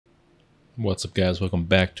What's up, guys? Welcome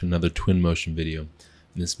back to another Twinmotion video.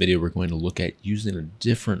 In this video we're going to look at using a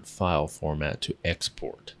different file format to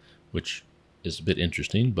export, which is a bit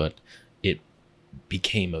interesting, but it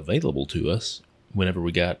became available to us whenever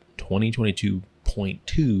we got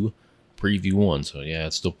 2022.2 preview 1. So yeah,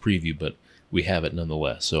 it's still preview, but we have it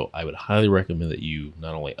nonetheless. So I would highly recommend that you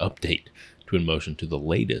not only update Twinmotion to the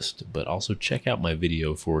latest, but also check out my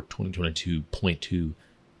video for 2022.2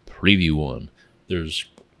 preview 1. There's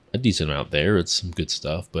a decent amount there. It's some good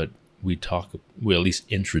stuff, but we at least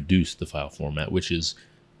introduce the file format, which is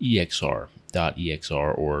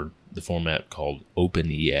EXR.EXR, or the format called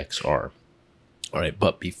OpenEXR. All right,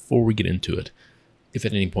 but before we get into it, if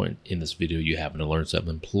at any point in this video you happen to learn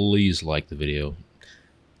something, please like the video.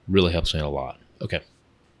 Really helps me out a lot. Okay,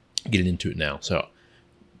 getting into it now. So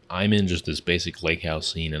I'm in just this basic lake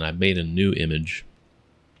house scene, and I've made a new image.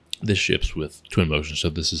 This ships with Twinmotion, so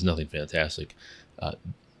this is nothing fantastic.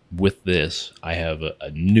 With this, I have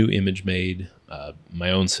a new image made,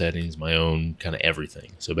 my own settings, my own kind of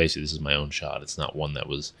everything. So basically, this is my own shot. It's not one that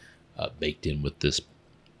was baked in with this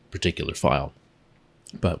particular file.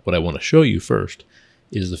 But what I want to show you first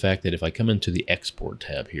is the fact that if I come into the Export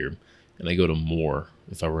tab here, and I go to More,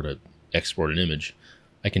 if I were to export an image,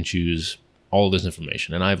 I can choose all of this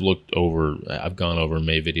information. And I've gone over and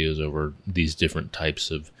made videos over these different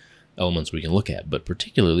types of elements we can look at. But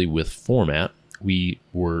particularly with format, we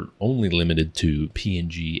were only limited to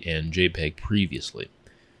PNG and JPEG previously.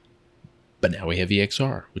 But now we have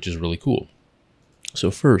EXR, which is really cool. So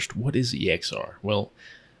first, what is EXR? Well,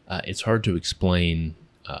 it's hard to explain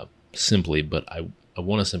simply, but I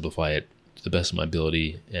want to simplify it to the best of my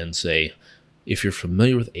ability and say, if you're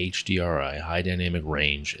familiar with HDRI, high dynamic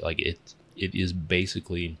range, like it is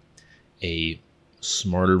basically a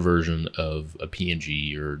smarter version of a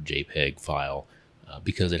PNG or JPEG file,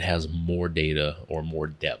 because it has more data or more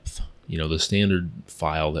depth. You know, the standard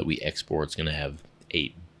file that we export is going to have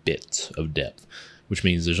 8 bits of depth, which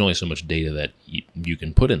means there's only so much data that you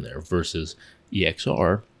can put in there, versus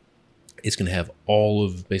EXR, it's going to have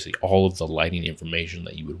basically all of the lighting information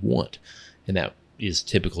that you would want. And that is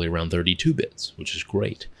typically around 32 bits, which is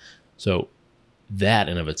great. So that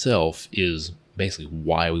in of itself is basically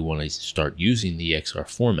why we want to start using the EXR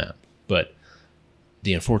format. But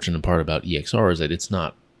the unfortunate part about EXR is that it's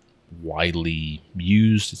not widely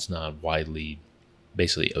used. It's not widely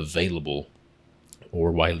basically available or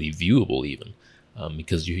widely viewable even,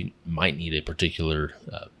 because you might need a particular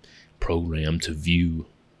program to view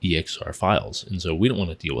EXR files. And so we don't want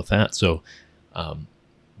to deal with that. So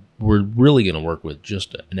we're really going to work with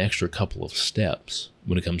just an extra couple of steps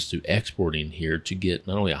when it comes to exporting here to get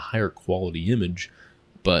not only a higher quality image,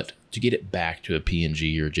 but to get it back to a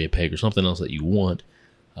PNG or a JPEG or something else that you want,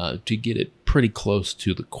 to get it pretty close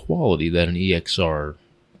to the quality that an EXR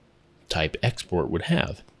type export would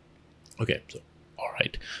have. Okay, so all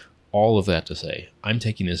right, all of that to say, I'm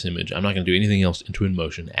taking this image. I'm not going to do anything else in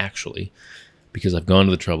Twinmotion actually, because I've gone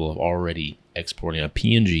to the trouble of already exporting a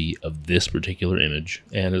PNG of this particular image,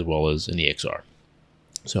 and as well as an EXR.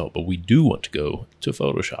 So, but we do want to go to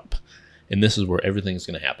Photoshop, and this is where everything's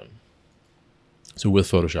going to happen. So with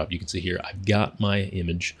Photoshop, you can see here, I've got my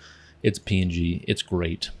image. It's PNG. It's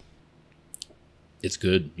great. It's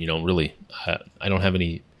good. You know, really, I don't have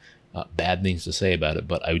any bad things to say about it,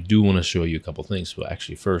 but I do want to show you a couple things. So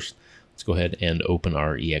actually first, let's go ahead and open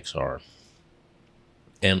our EXR.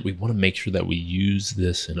 And we want to make sure that we use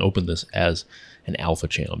this and open this as an alpha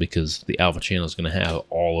channel, because the alpha channel is going to have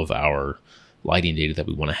all of our lighting data that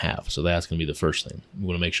we want to have. So that's going to be the first thing. We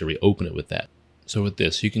want to make sure we open it with that. So with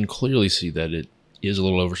this, you can clearly see that it is a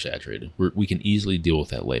little oversaturated. We can easily deal with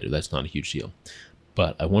that later. That's not a huge deal.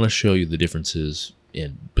 But I want to show you the differences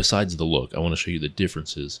besides the look, I want to show you the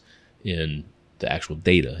differences in the actual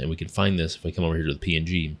data. And we can find this if I come over here to the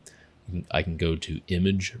PNG. I can go to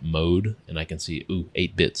image mode, and I can see,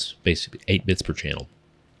 8 bits, basically 8 bits per channel.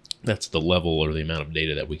 That's the level or the amount of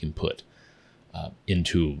data that we can put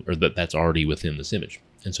into, or that's already within this image.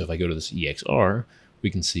 And so if I go to this EXR,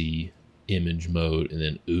 we can see image mode, and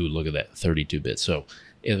then look at that, 32 bits. So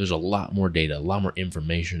yeah, there's a lot more data, a lot more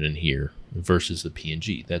information in here versus the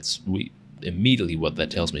PNG. That's immediately what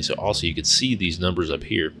that tells me. So also you can see these numbers up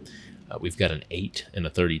here. We've got an 8 and a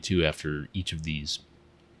 32 after each of these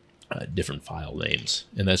different file names,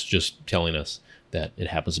 and that's just telling us that it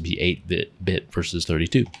happens to be 8-bit versus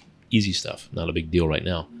 32. Easy stuff, not a big deal right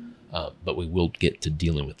now, but we will get to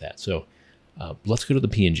dealing with that. So let's go to the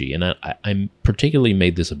PNG, and I'm particularly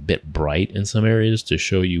made this a bit bright in some areas to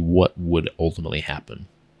show you what would ultimately happen.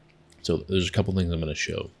 So there's a couple things I'm going to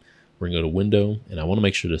show. We're going to go to Window, and I want to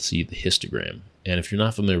make sure to see the histogram. And if you're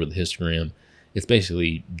not familiar with the histogram, it's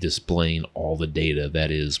basically displaying all the data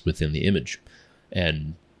that is within the image,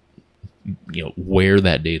 and where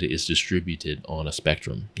that data is distributed on a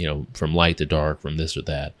spectrum, from light to dark, from this or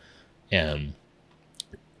that. And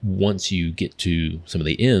once you get to some of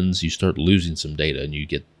the ends, you start losing some data,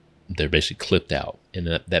 and they're basically clipped out, and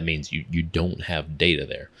that means you don't have data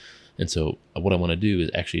there. And so what I want to do is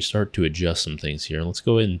actually start to adjust some things here. And let's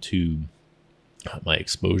go into my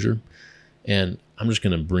exposure, and I'm just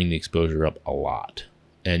going to bring the exposure up a lot.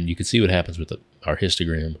 And you can see what happens with our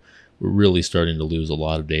histogram. We're really starting to lose a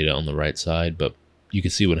lot of data on the right side, but you can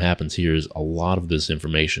see what happens here is a lot of this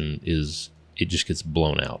information it just gets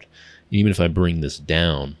blown out. And even if I bring this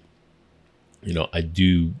down, I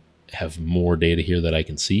do have more data here that I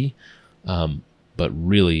can see, but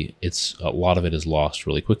really a lot of it is lost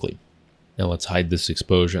really quickly. Now let's hide this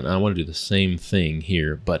exposure, and I want to do the same thing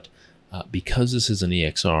here, but because this is an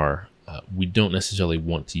EXR, we don't necessarily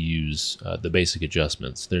want to use the basic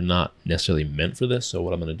adjustments. They're not necessarily meant for this. So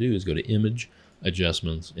what I'm going to do is go to Image,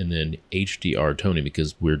 Adjustments, and then HDR Toning,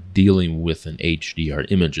 because we're dealing with an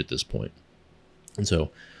HDR image at this point. And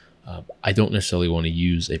so I don't necessarily want to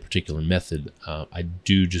use a particular method. I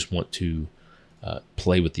do just want to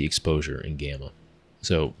play with the exposure in gamma.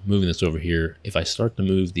 So moving this over here, if I start to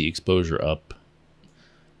move the exposure up,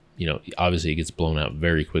 obviously it gets blown out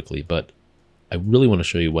very quickly, but I really want to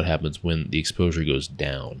show you what happens when the exposure goes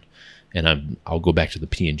down. And I'll go back to the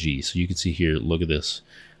PNG. So you can see here, look at this.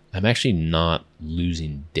 I'm actually not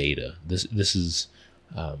losing data. This is,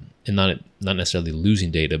 and not necessarily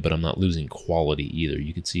losing data, but I'm not losing quality either.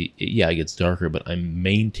 You can see, it gets darker, but I'm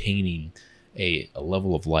maintaining a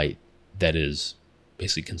level of light that is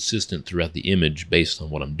basically consistent throughout the image based on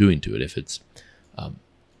what I'm doing to it. If it's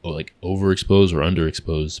like overexposed or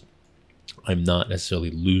underexposed, I'm not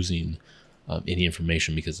necessarily losing any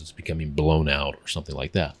information because it's becoming blown out or something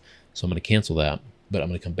like that. So I'm going to cancel that, but I'm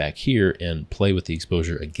going to come back here and play with the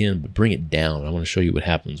exposure again, but bring it down. I want to show you what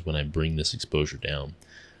happens when I bring this exposure down,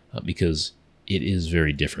 because it is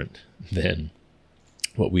very different than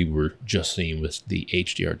what we were just seeing with the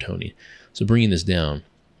HDR toning. So bringing this down,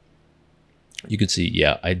 you can see,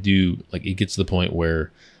 I do, like, it gets to the point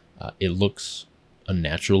where it looks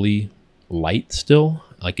unnaturally light still.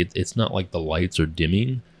 Like it's not like the lights are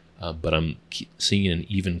dimming, but I'm seeing an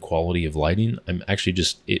even quality of lighting. I'm actually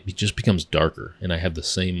it just becomes darker, and I have the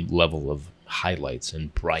same level of highlights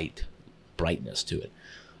and brightness to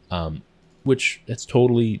it, which that's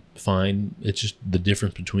totally fine. It's just the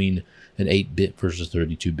difference between an 8-bit versus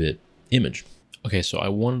 32-bit image. Okay, so I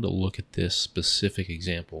wanted to look at this specific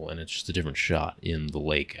example, and it's just a different shot in the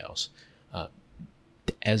lake house.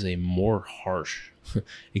 As a more harsh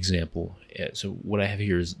example, so what I have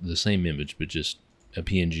here is the same image, but just a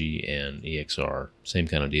PNG and EXR, same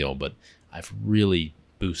kind of deal, but I've really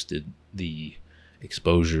boosted the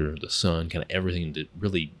exposure, the sun, kind of everything to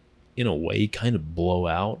really, in a way, kind of blow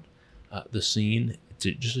out the scene,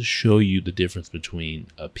 to just to show you the difference between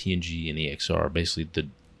a PNG and EXR, basically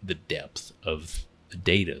the depth of the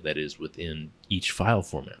data that is within each file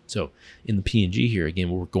format. So in the PNG here,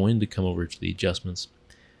 again, we're going to come over to the adjustments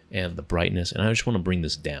and the brightness, and I just want to bring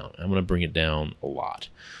this down. I'm going to bring it down a lot.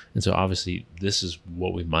 And so obviously this is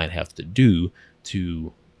what we might have to do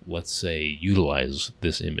to, let's say, utilize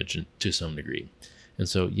this image to some degree. And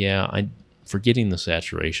so, forgetting the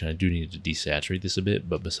saturation, I do need to desaturate this a bit,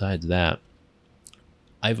 but besides that,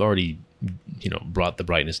 I've already, brought the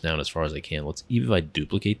brightness down as far as I can. Even if I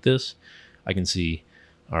duplicate this, I can see,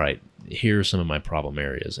 all right, here are some of my problem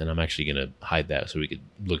areas, and I'm actually going to hide that so we could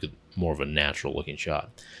look at more of a natural looking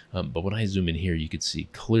shot. But when I zoom in here, you can see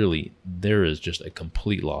clearly there is just a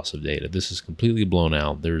complete loss of data. This is completely blown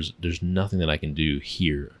out. There's nothing that I can do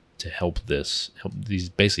here to help these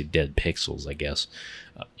basically dead pixels, I guess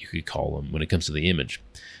you could call them, when it comes to the image.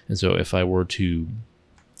 And so if I were to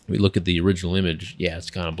look at the original image, it's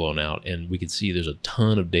kind of blown out, and we can see there's a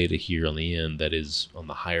ton of data here on the end that is on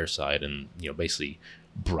the higher side and basically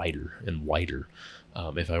brighter and whiter.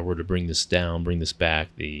 If I were to bring this down, bring this back,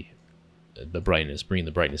 the brightness, bring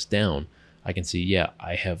the brightness down, I can see,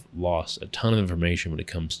 I have lost a ton of information when it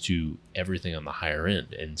comes to everything on the higher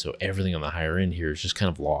end. And so everything on the higher end here is just kind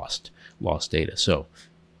of lost data. So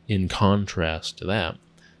in contrast to that,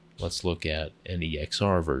 let's look at an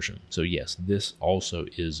EXR version. So yes, this also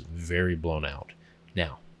is very blown out.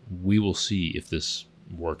 Now, we will see if this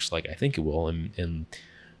works like I think it will. And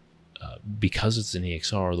because it's an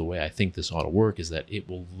EXR, the way I think this ought to work is that it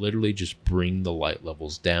will literally just bring the light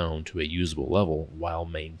levels down to a usable level while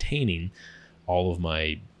maintaining all of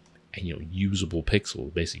my usable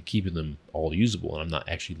pixels, basically keeping them all usable, and I'm not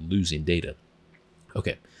actually losing data.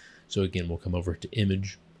 Okay, so again, we'll come over to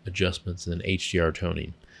Image, adjustments, and then HDR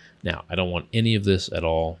toning. Now, I don't want any of this at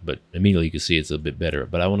all, but immediately you can see it's a bit better.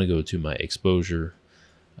 But I want to go to my exposure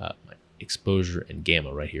and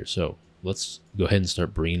gamma right here. So let's go ahead and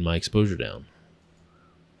start bringing my exposure down.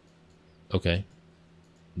 Okay,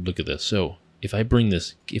 look at this. So if I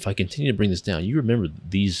continue to bring this down, you remember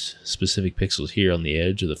these specific pixels here on the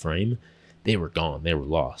edge of the frame, they were gone, they were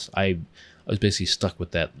lost. I was basically stuck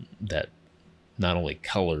with that not only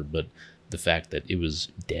color, but the fact that it was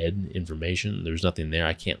dead information. There's nothing there.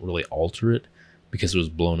 I can't really alter it because it was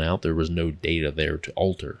blown out. There was no data there to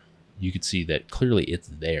alter. You could see that clearly it's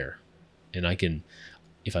there. And I can,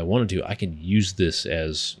 if I wanted to, I can use this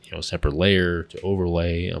as, you know, a separate layer to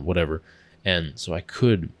overlay and whatever. And so I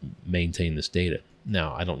could maintain this data.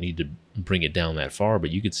 Now, I don't need to bring it down that far, but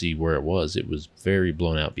you could see where it was. It was very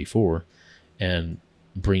blown out before. And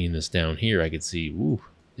bringing this down here, I could see, ooh,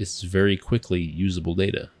 it's very quickly usable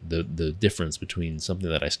data. The difference between something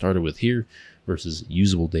that I started with here versus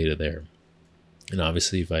usable data there. And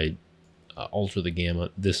obviously, if I alter the gamma,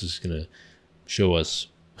 this is going to show us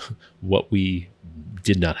what we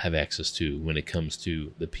did not have access to when it comes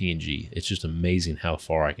to the PNG. It's just amazing how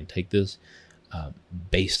far I can take this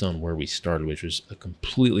based on where we started, which was a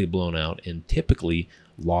completely blown out and typically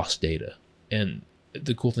lost data. And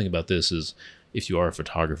the cool thing about this is, if you are a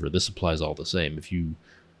photographer, this applies all the same. If you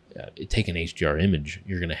take an HDR image,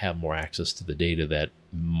 you're going to have more access to the data that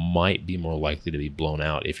might be more likely to be blown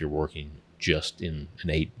out if you're working just in an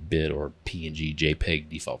 8-bit or PNG JPEG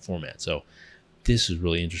default format. So this is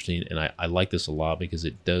really interesting, and I like this a lot because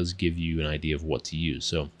it does give you an idea of what to use.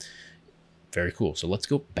 So very cool. So let's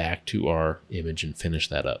go back to our image and finish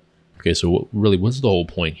that up. Okay, so what's the whole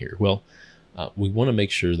point here? Well, we want to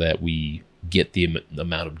make sure that we get the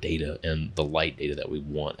amount of data and the light data that we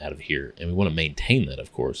want out of here, and we want to maintain that,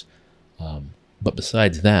 of course. But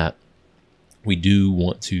besides that, we do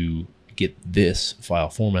want to get this file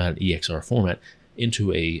format, EXR format,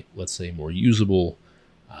 into a, let's say, more usable,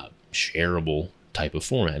 shareable type of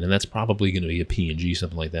format. And that's probably going to be a PNG,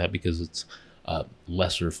 something like that, because it's a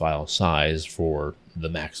lesser file size for the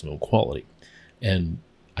maximum quality. And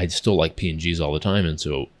I still like PNGs all the time, and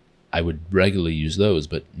so I would regularly use those.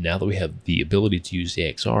 But now that we have the ability to use the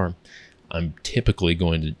EXR, I'm typically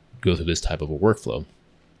going to go through this type of a workflow.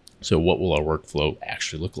 So what will our workflow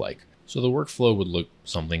actually look like? So the workflow would look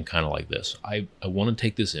something kind of like this. I want to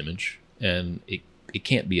take this image, and it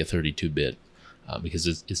can't be a 32-bit because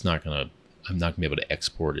it's not going to, I'm not going to be able to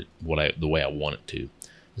export it the way I want it to.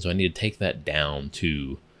 And so I need to take that down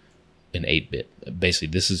to an 8-bit.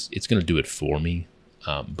 Basically, it's going to do it for me,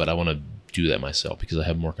 but I want to do that myself because I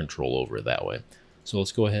have more control over it that way. So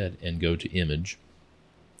let's go ahead and go to image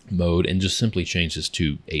mode and just simply change this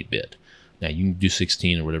to 8-bit. Now you can do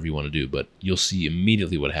 16 or whatever you want to do, but you'll see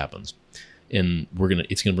immediately what happens. And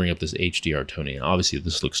it's gonna bring up this HDR toning. And obviously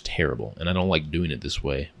this looks terrible, and I don't like doing it this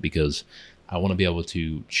way because I want to be able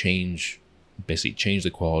to basically change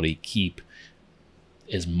the quality, keep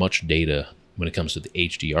as much data when it comes to the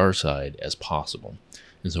HDR side as possible.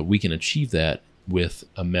 And so we can achieve that with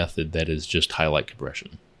a method that is just highlight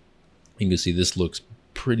compression. You can see this looks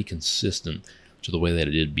pretty consistent to the way that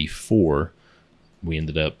it did before we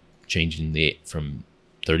ended up changing from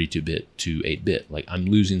 32-bit to 8-bit. Like, I'm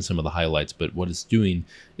losing some of the highlights, but what it's doing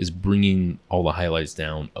is bringing all the highlights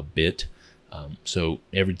down a bit. So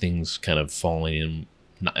everything's kind of falling in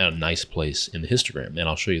a nice place in the histogram, and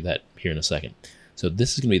I'll show you that here in a second. So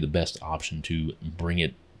this is going to be the best option to bring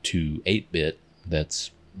it to 8-bit.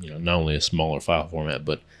 That's, not only a smaller file format,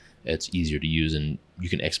 but it's easier to use, and you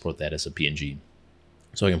can export that as a PNG.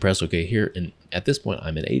 So I can press OK here, and at this point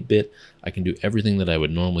I'm at 8-bit. I can do everything that I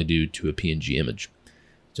would normally do to a PNG image.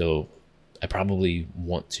 So I probably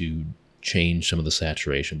want to change some of the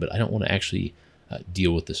saturation, but I don't want to actually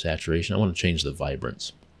deal with the saturation. I want to change the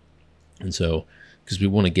vibrance. And so, because we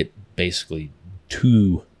want to get basically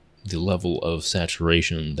to the level of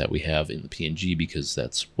saturation that we have in the PNG, because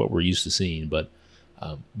that's what we're used to seeing, but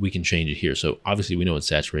we can change it here. So obviously we know what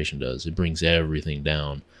saturation does. It brings everything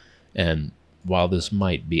down. And while this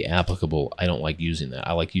might be applicable, I don't like using that.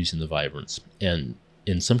 I like using the vibrance. And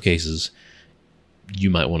in some cases, you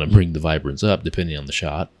might want to bring the vibrance up depending on the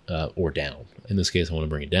shot, or down. In this case, I want to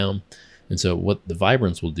bring it down. And so what the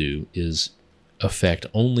vibrance will do is affect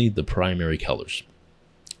only the primary colors,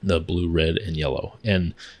 the blue, red, and yellow,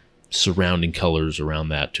 and surrounding colors around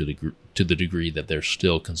that to the degree that they're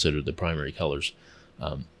still considered the primary colors.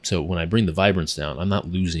 So when I bring the vibrance down, I'm not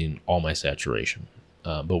losing all my saturation.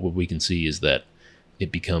 But what we can see is that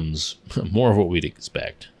it becomes more of what we'd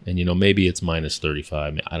expect. And, maybe it's minus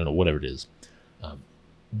 35. I don't know, whatever it is.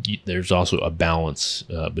 there's also a balance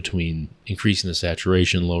between increasing the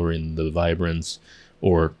saturation, lowering the vibrance,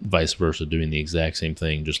 or vice versa, doing the exact same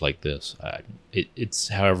thing just like this. It's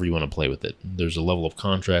however you want to play with it. There's a level of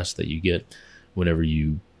contrast that you get whenever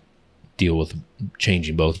you deal with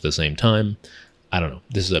changing both at the same time. I don't know.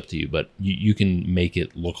 This is up to you, but you can make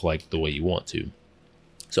it look like the way you want to.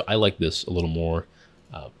 So I like this a little more.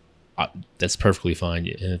 That's perfectly fine.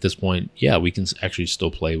 And at this point, yeah, we can actually still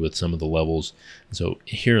play with some of the levels. And so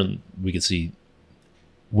here we can see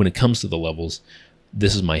when it comes to the levels,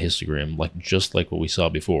 this is my histogram, just like what we saw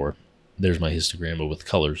before. There's my histogram, but with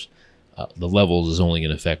colors. The levels is only going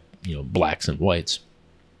to affect blacks and whites.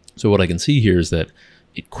 So what I can see here is that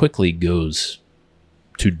it quickly goes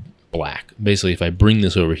to black. Basically, if I bring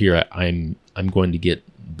this over here, I'm going to get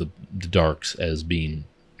the darks as being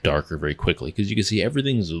darker very quickly, because you can see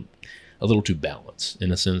everything's a little too balanced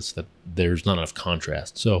in a sense that there's not enough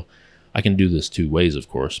contrast. So I can do this two ways, of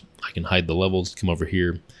course. I can hide the levels, come over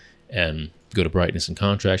here and go to brightness and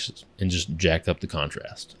contrast and just jack up the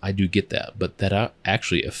contrast. I do get that, but that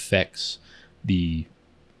actually affects the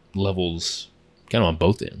levels kind of on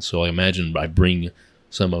both ends. So I imagine I bring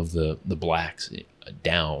some of the blacks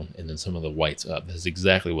down and then some of the whites up. That's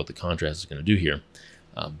exactly what the contrast is going to do here.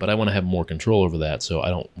 But I want to have more control over that, so I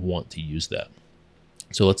don't want to use that.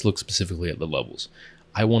 So let's look specifically at the levels.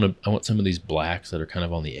 I want some of these blacks that are kind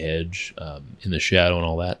of on the edge, in the shadow and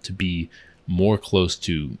all that, to be more close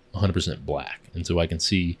to 100% black. And so I can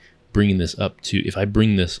see bringing this up to, if I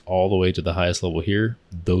bring this all the way to the highest level here,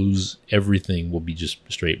 everything will be just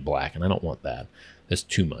straight black, and I don't want that. That's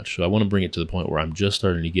too much. So I want to bring it to the point where I'm just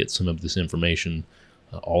starting to get some of this information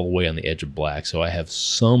all the way on the edge of black. So I have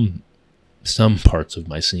some parts of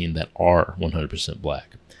my scene that are 100%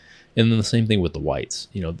 black. And then the same thing with the whites.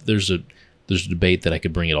 There's a debate that I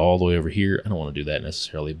could bring it all the way over here. I don't want to do that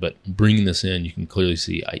necessarily, but bringing this in, you can clearly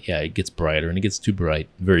see, it gets brighter, and it gets too bright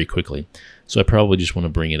very quickly. So I probably just want to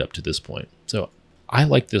bring it up to this point. So I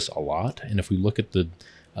like this a lot. And if we look at the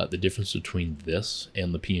difference between this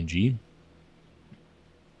and the PNG,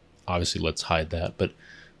 obviously let's hide that, but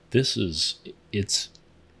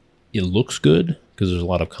it looks good because there's a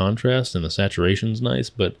lot of contrast and the saturation's nice,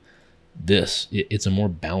 but it's a more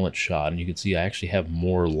balanced shot, and you can see I actually have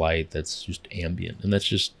more light that's just ambient, and that's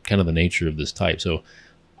just kind of the nature of this type. So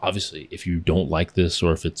obviously if you don't like this,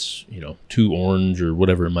 or if it's too orange or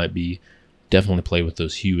whatever it might be, definitely play with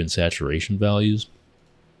those hue and saturation values.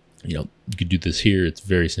 You could do this here. It's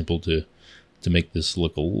very simple to make this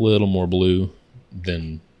look a little more blue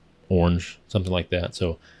than orange, something like that.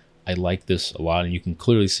 So I like this a lot, and you can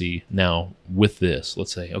clearly see now with this,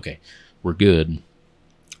 let's say, okay, we're good.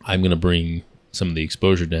 I'm going to bring some of the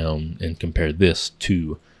exposure down and compare this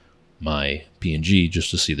to my PNG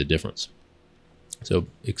just to see the difference. So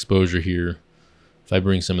exposure here, if I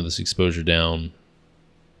bring some of this exposure down,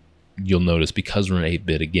 you'll notice because we're in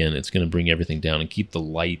 8-bit, again, it's going to bring everything down and keep the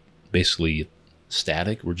light basically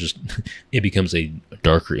static. It becomes a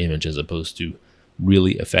darker image as opposed to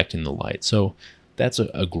really affecting the light. So that's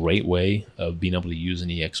a great way of being able to use an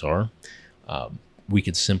EXR. We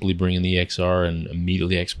could simply bring in the EXR and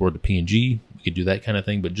immediately export to PNG. We could do that kind of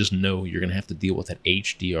thing, but just know you're going to have to deal with that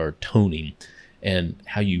HDR toning, and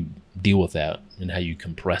how you deal with that and how you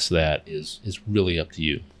compress that is really up to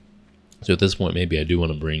you. So at this point, maybe I do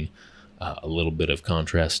want to bring a little bit of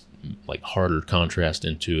contrast, like harder contrast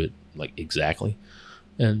into it, like exactly.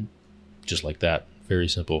 And just like that, very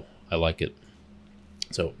simple. I like it.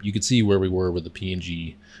 So you can see where we were with the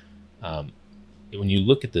PNG. When you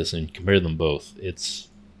look at this and compare them both,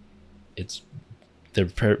 they're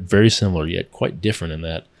very similar yet quite different in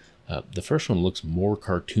that the first one looks more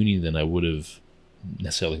cartoony than I would have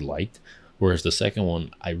necessarily liked, whereas the second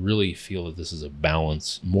one, I really feel that this is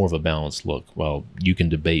more of a balanced look. While you can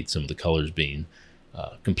debate some of the colors being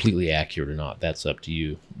completely accurate or not, that's up to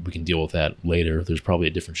you. We can deal with that later. There's probably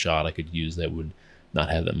a different shot I could use that would not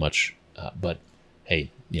have that much, but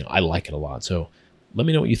hey, I like it a lot. So let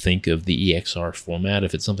me know what you think of the EXR format,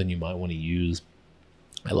 if it's something you might want to use.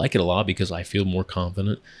 I like it a lot because I feel more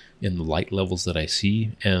confident in the light levels that I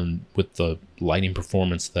see and with the lighting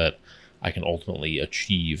performance that I can ultimately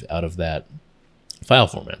achieve out of that file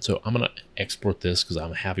format. So I'm going to export this because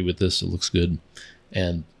I'm happy with this. It looks good.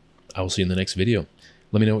 And I will see you in the next video.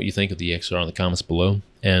 Let me know what you think of the EXR in the comments below.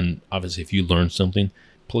 And obviously, if you learned something,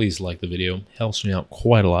 please like the video. It helps me out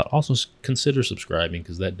quite a lot. Also, consider subscribing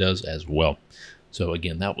because that does as well. So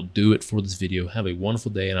again, that will do it for this video. Have a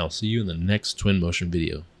wonderful day, and I'll see you in the next Twinmotion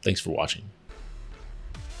video. Thanks for watching.